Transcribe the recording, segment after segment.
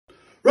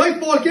Right,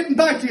 Foal, getting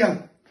back to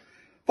you.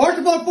 First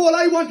of all, Foal,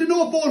 I want to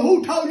know, Foal,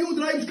 who told you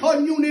that I was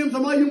calling you names or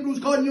my uncle was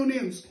calling you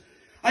names?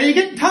 Are you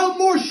getting told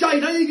more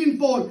shite? Are you getting,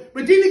 Foal?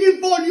 But then again,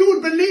 Foal, you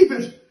would believe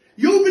it.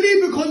 You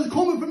believe it because it's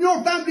coming from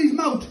your family's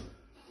mouth.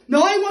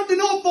 Now, I want to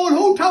know, Foal,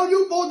 who told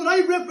you, Foal, that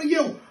I rep for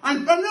you?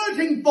 And for another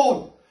thing,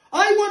 Foal,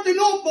 I want to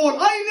know, Foal,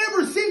 I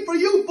never seen for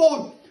you,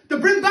 Foal, to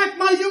bring back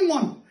my young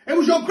one. It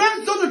was your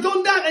grandson that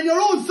done that and your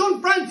own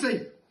son,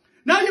 Francie.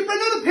 Now, you bring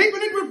other people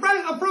into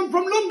it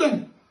from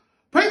London.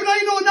 People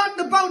I know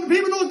nothing about, and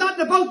people know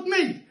nothing about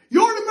me.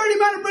 You're the very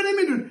man that bring him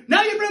into it.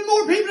 Now you bring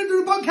more people into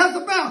the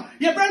Buncastle Bar.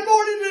 You bring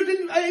more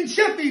into it in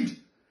Sheffield.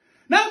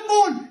 Now,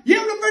 Foal,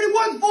 you're the very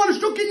one, Foal, that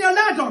stuck in your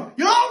ladder.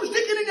 You're always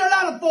sticking in your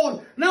ladder,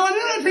 Foal. Now,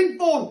 another thing,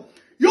 Foal,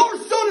 your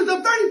son is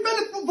a very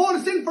benefit, Foal, to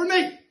sin for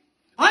me.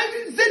 I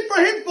didn't sin for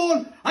him,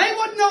 Foal. I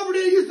wasn't over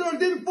there yesterday or the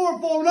day before,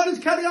 Foal, when all this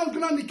carry out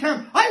going on in the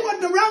camp. I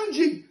wasn't around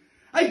you.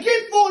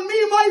 Again, Foal,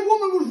 me and my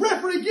woman was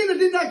referee again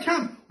in that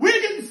camp.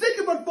 We're getting sick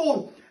of it,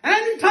 Foal.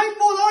 Anytime,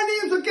 Foal, our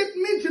names are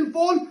getting mentioned,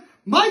 Foal,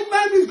 my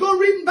family's going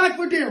reading back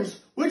for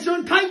theirs, which they're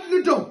entitled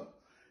to do.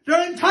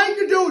 They're entitled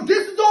to do.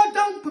 This is all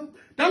down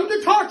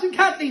to Torch and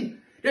Kathleen.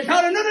 You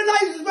can't another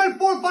license as well,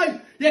 4 or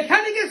 5. You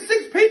can't get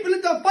 6 people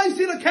into a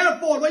 5-seater car,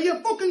 Foal. Are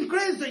you fucking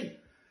crazy?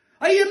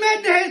 Are you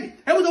mad to head?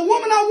 It was a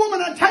woman on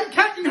woman. I tell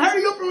Kathleen,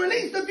 hurry up and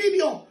release the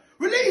video.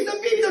 Release the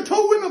video,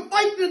 2 women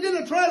fighting in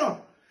a trailer.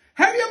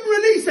 Hurry up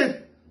and release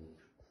it.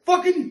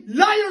 Fucking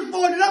liars,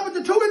 Foal. That was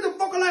the 2 in the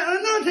fucking liar. And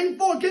another thing,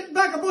 Foal, getting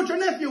back about your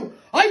nephew.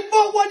 I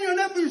fought one of your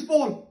nephews,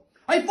 Foal.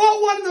 I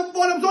fought one of them,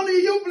 Foal. I was only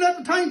a young at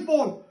the time,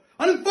 Foal.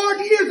 And I'm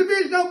 40 years of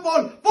age now,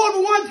 Foal. Foal,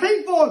 but one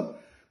thing, Foal.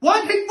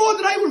 One thing, Foal,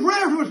 that I was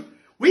rare with.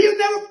 We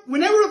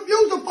never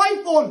refused to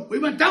fight, Foal. We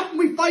went out and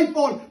we fight,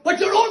 Foal. But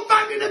your own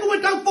family never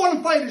went out, Foal,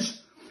 and fight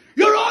us.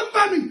 Your own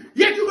family.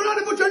 Yet you go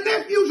on about your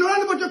nephews, you're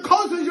on about your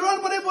cousins, you're on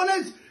about everyone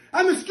else.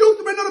 I'm excused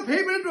to bring other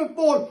people into it,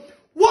 Foal.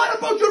 What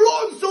about your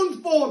own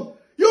sons, Foal?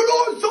 Your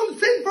own son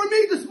sinned for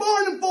me this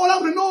morning, Foal,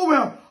 out of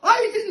nowhere.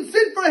 I didn't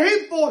sin for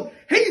him, Foal.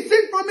 He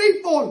sinned for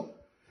me, Foal.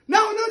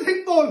 Now, another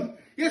thing, Foal.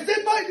 You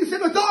said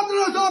my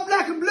daughter-in-law is all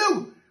black and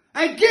blue.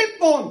 Again,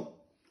 Foal.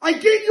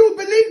 Again, you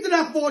believed in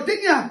that, Foal,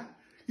 didn't you?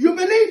 You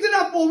believed in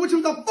that, Foal, which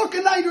was a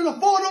fucking lie. There was a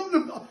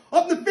photo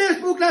up the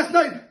Facebook last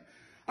night.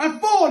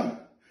 And, Foal,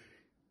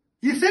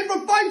 you sent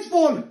for fights,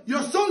 Foal.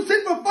 Your son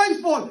sent for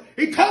fights, Foal.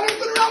 He told him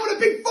to go around with a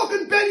big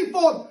fucking belly,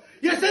 Foal.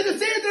 You said the same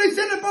that I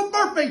said about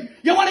Murphy.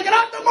 You want to get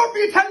out to Murphy,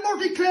 you tell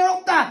Murphy clear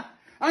up that.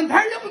 And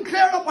hurry up and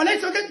clear up,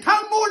 unless you're getting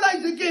told more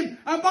lies again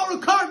about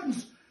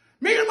recordings.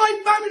 Me and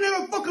my family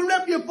never fucking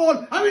rep you,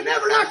 Foal. And we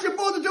never asked you,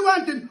 Foal, to do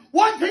anything.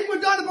 One thing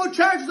we're done about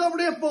charges over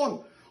there,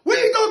 Foal. We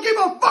don't give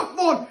a fuck,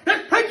 Foal.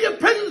 There's plenty of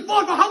prisons,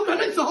 Foal, for how to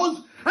likes of us.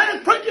 And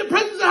there's plenty of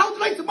prisons for how to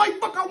likes of my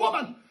fucking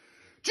woman.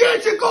 Jail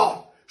she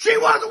go. She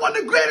was one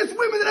of the greatest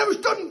women that ever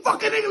stood in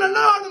fucking England and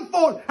Ireland,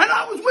 Foal. And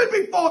I was with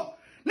me, Foal.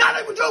 Not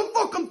like with your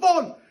fucking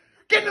Foal.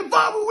 Getting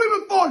involved with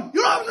women, Foal.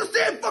 You're always the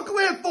same fucking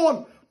way,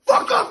 Foal.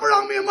 Fuck off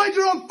around me and mind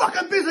your own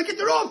fucking business.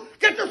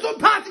 Get your son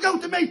passing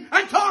out to me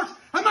and Torch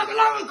and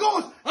Mcdonagh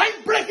goes.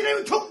 I'm breaking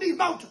every tooth in these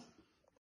mountains.